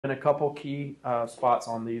been a couple key spots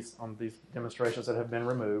on these demonstrations that have been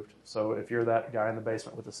removed. So if you're that guy in the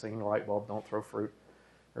basement with a singing light bulb, don't throw fruit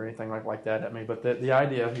or anything like that at me. But the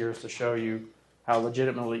idea here is to show you how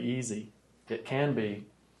legitimately easy it can be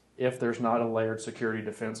if there's not a layered security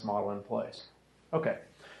defense model in place. Okay,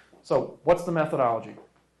 so what's the methodology?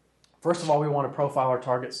 First of all, we want to profile our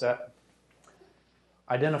target set,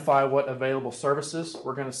 identify what available services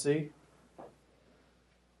we're going to see,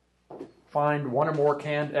 find one or more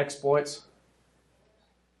canned exploits.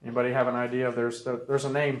 Anybody have an idea? There's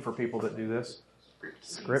a name for people that do this.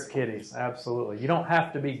 Script kiddies, absolutely. You don't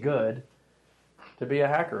have to be good to be a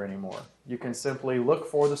hacker anymore. You can simply look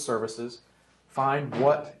for the services, find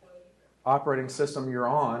what operating system you're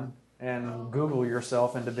on, and Google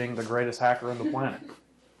yourself into being the greatest hacker on the planet.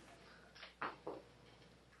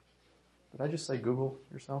 Did I just say Google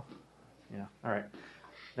yourself? Yeah, all right.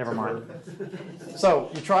 Never mind. So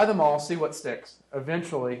you try them all, see what sticks.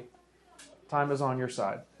 Eventually, time is on your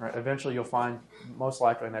side. Right? Eventually, you'll find most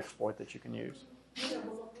likely an exploit that you can use.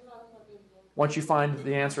 Once you find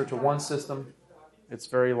the answer to one system, it's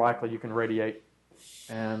very likely you can radiate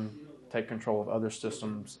and take control of other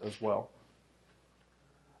systems as well.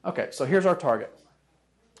 Okay, so here's our target.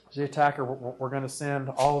 As the attacker, we're going to send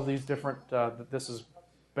all of these different, this is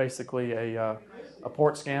basically a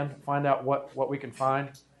port scan, find out what we can find.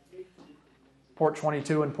 Port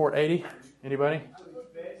 22 and port 80, anybody?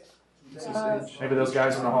 Maybe those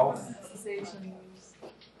guys in the hall?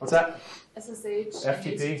 What's that? SSH.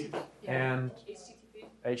 FTP and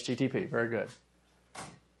HTTP, very good.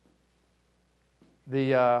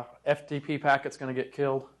 The FTP packet's going to get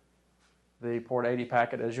killed. The port 80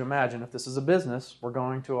 packet, as you imagine, if this is a business, we're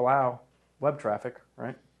going to allow web traffic,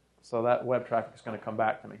 right? So that web traffic is going to come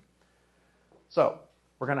back to me. So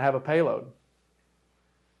we're going to have a payload.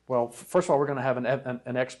 Well, first of all, we're going to have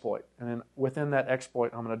an exploit, and then within that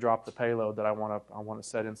exploit, I'm going to drop the payload that I want to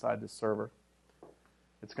set inside this server.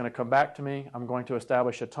 It's going to come back to me. I'm going to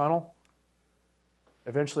establish a tunnel.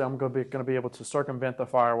 Eventually, I'm going to be able to circumvent the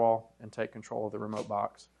firewall and take control of the remote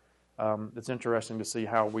box. It's interesting to see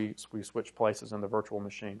how we switch places in the virtual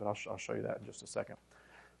machine, but I'll show you that in just a second.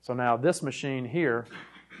 So now this machine here,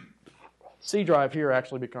 C drive here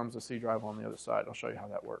actually becomes a C drive on the other side. I'll show you how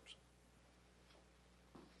that works.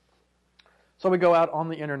 So we go out on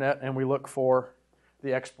the internet and we look for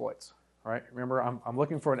the exploits. All right? Remember, I'm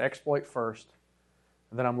looking for an exploit first,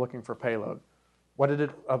 and then I'm looking for payload. What did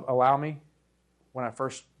it allow me when I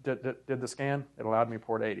first did the scan? It allowed me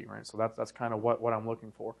port 80, right? So that's kind of what I'm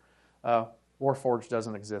looking for. Warforged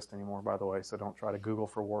doesn't exist anymore, by the way, so don't try to Google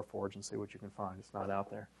for Warforged and see what you can find. It's not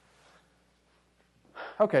out there.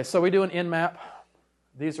 Okay, so we do an nmap.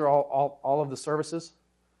 These are all of the services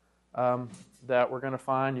that we're going to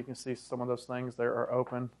find. You can see some of those things there are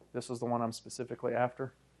open. This is the one I'm specifically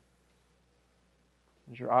after.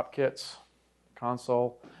 There's your opkits,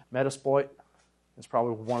 console. Metasploit is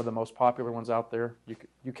probably one of the most popular ones out there.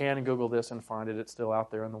 You can Google this and find it. It's still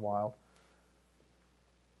out there in the wild.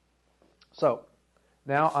 So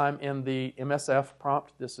now I'm in the MSF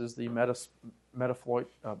prompt. This is the Metasploit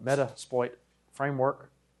framework.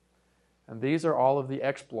 And these are all of the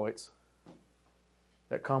exploits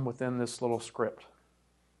that come within this little script.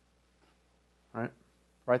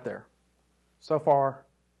 Right there. So far,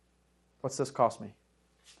 what's this cost me?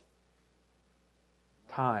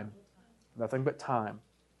 Time. Nothing but time.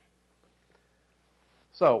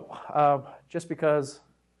 So just because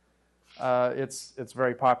it's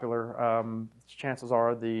very popular, chances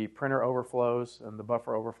are the printer overflows and the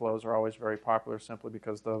buffer overflows are always very popular simply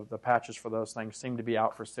because the patches for those things seem to be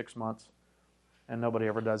out for 6 months and nobody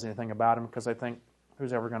ever does anything about them because they think,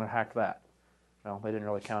 who's ever going to hack that? Well, they didn't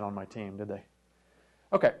really count on my team, did they?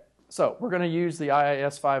 Okay, so we're going to use the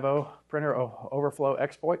IIS50 printer overflow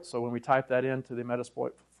exploit. So when we type that into the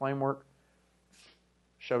Metasploit framework,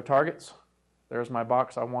 show targets. There's my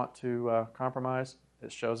box I want to compromise.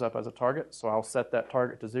 It shows up as a target, so I'll set that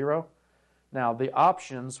target to 0. Now, the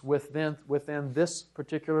options within this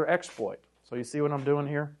particular exploit. So you see what I'm doing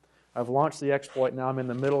here? I've launched the exploit. Now I'm in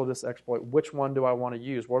the middle of this exploit. Which one do I want to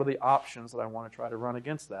use? What are the options that I want to try to run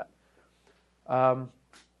against that?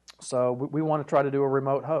 So we want to try to do a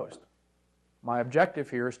remote host. My objective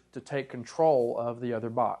here is to take control of the other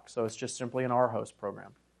box. So it's just simply an rhost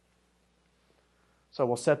program. So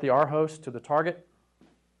we'll set the rhost to the target.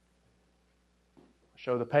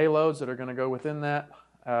 Show the payloads that are going to go within that.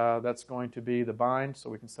 That's going to be the bind, so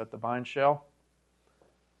we can set the bind shell,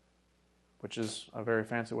 which is a very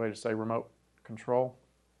fancy way to say remote control.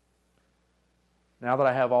 Now that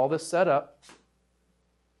I have all this set up,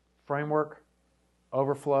 framework,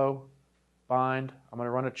 overflow, bind, I'm going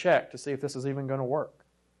to run a check to see if this is even going to work.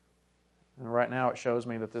 And right now it shows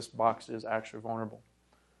me that this box is actually vulnerable.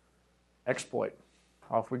 Exploit.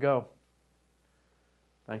 Off we go.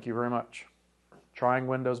 Thank you very much. Trying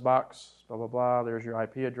Windows box, blah, blah, blah. There's your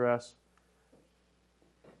IP address.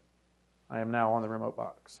 I am now on the remote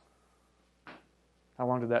box. How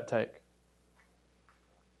long did that take?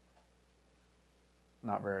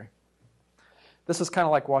 Not very. This is kind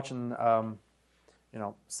of like watching,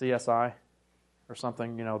 CSI or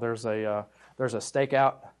something. There's a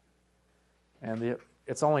stakeout, and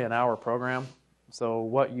it's only an hour program. So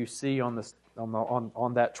what you see on this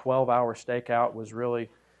on that 12-hour stakeout was really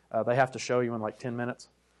they have to show you in like 10 minutes.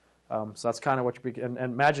 So that's kind of what you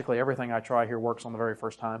and magically everything I try here works on the very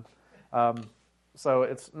first time. So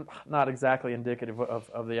it's not exactly indicative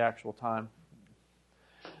of the actual time.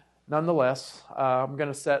 Nonetheless, I'm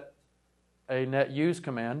going to set a net use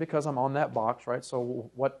command because I'm on that box, right?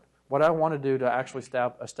 So what I want to do to actually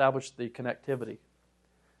establish the connectivity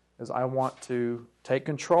is I want to take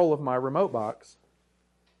control of my remote box,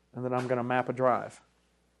 and then I'm going to map a drive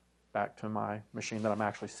back to my machine that I'm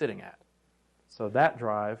actually sitting at. So that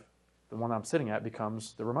drive, the one I'm sitting at,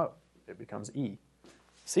 becomes the remote. It becomes E.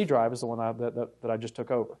 C drive is the one that I just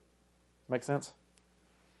took over. Make sense?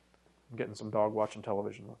 I'm getting some dog watching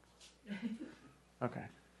television looks. Okay.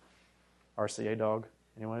 RCA dog?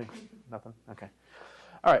 Anyway? Nothing? Okay.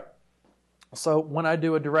 All right. So when I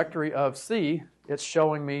do a directory of C, it's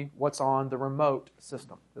showing me what's on the remote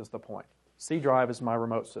system is the point. C drive is my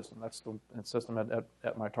remote system. That's the system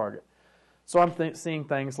at my target. So I'm seeing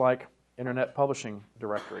things like Internet Publishing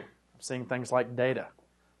Directory. I'm seeing things like data,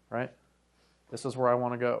 right? This is where I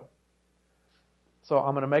want to go. So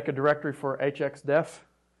I'm going to make a directory for hxdef.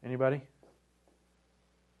 Anybody?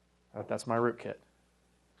 That's my rootkit.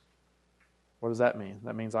 What does that mean?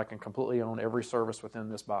 That means I can completely own every service within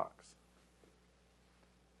this box.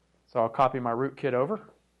 So I'll copy my rootkit over.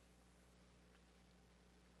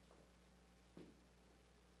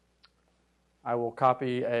 I will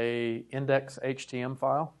copy a index.html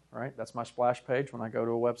file, right? That's my splash page when I go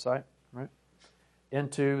to a website, right?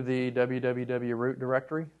 Into the www root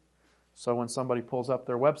directory. So when somebody pulls up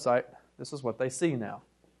their website, this is what they see now.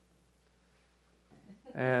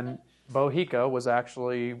 And Bohica was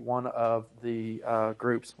actually one of the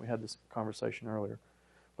groups, we had this conversation earlier,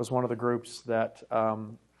 was one of the groups that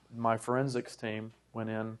my forensics team went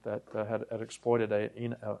in that had exploited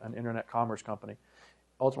an internet commerce company.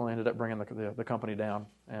 Ultimately ended up bringing the company down,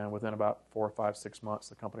 and within about 4, 5, 6 months,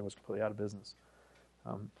 the company was completely out of business.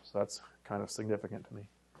 So that's kind of significant to me.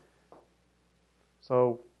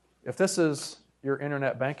 So if this is your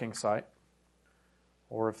internet banking site,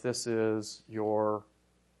 or if this is your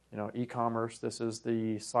e-commerce, this is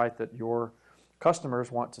the site that your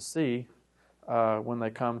customers want to see when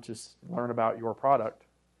they come to learn about your product,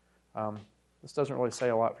 this doesn't really say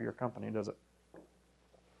a lot for your company, does it?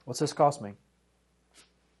 What's this cost me?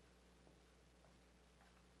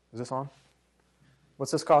 Is this on?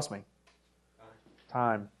 What's this cost me?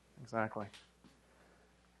 Time, exactly.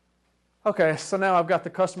 Okay, so now I've got the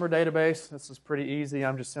customer database. This is pretty easy.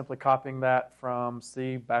 I'm just simply copying that from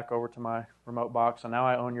C back over to my remote box. So now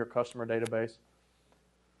I own your customer database.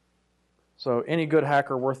 So any good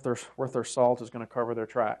hacker worth their salt is going to cover their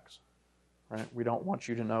tracks, right? We don't want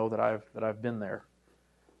you to know that I've been there.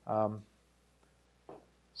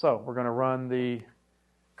 So we're going to run the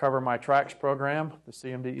cover my tracks program, the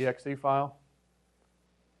cmd.exe file.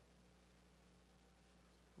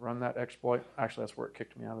 Run that exploit. Actually, that's where it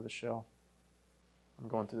kicked me out of the shell. I'm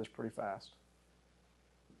going through this pretty fast.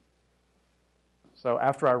 So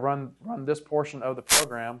after I run this portion of the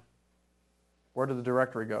program, where did the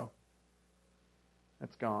directory go?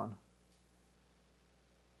 It's gone.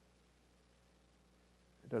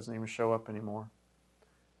 It doesn't even show up anymore.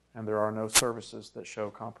 And there are no services that show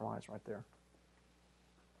compromise right there.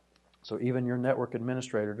 So even your network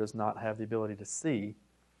administrator does not have the ability to see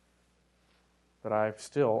that I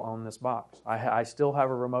still own this box. I still have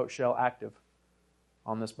a remote shell active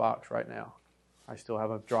on this box right now. I still have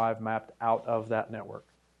a drive mapped out of that network.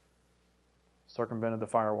 Circumvented the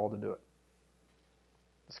firewall to do it.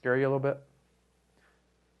 Scare you a little bit?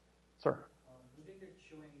 Sir? Wouldn't it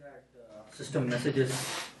showing that system messages,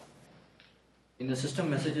 in the system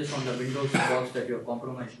messages on the Windows box that you're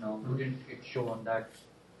compromised now, wouldn't it show on that,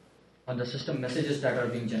 on the system messages that are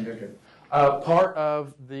being generated? Part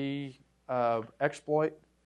of the exploit